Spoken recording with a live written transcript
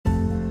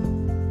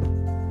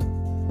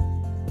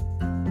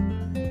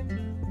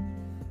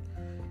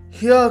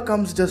Here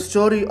comes the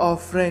story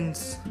of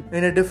friends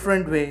in a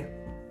different way.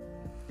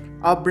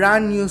 Our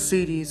brand new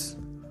series,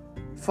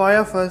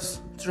 Five of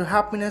Us Through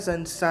Happiness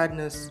and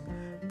Sadness,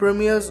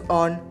 premieres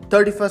on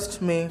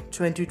 31st May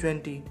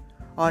 2020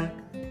 on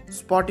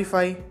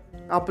Spotify,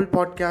 Apple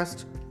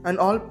Podcast, and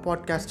all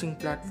podcasting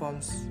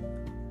platforms.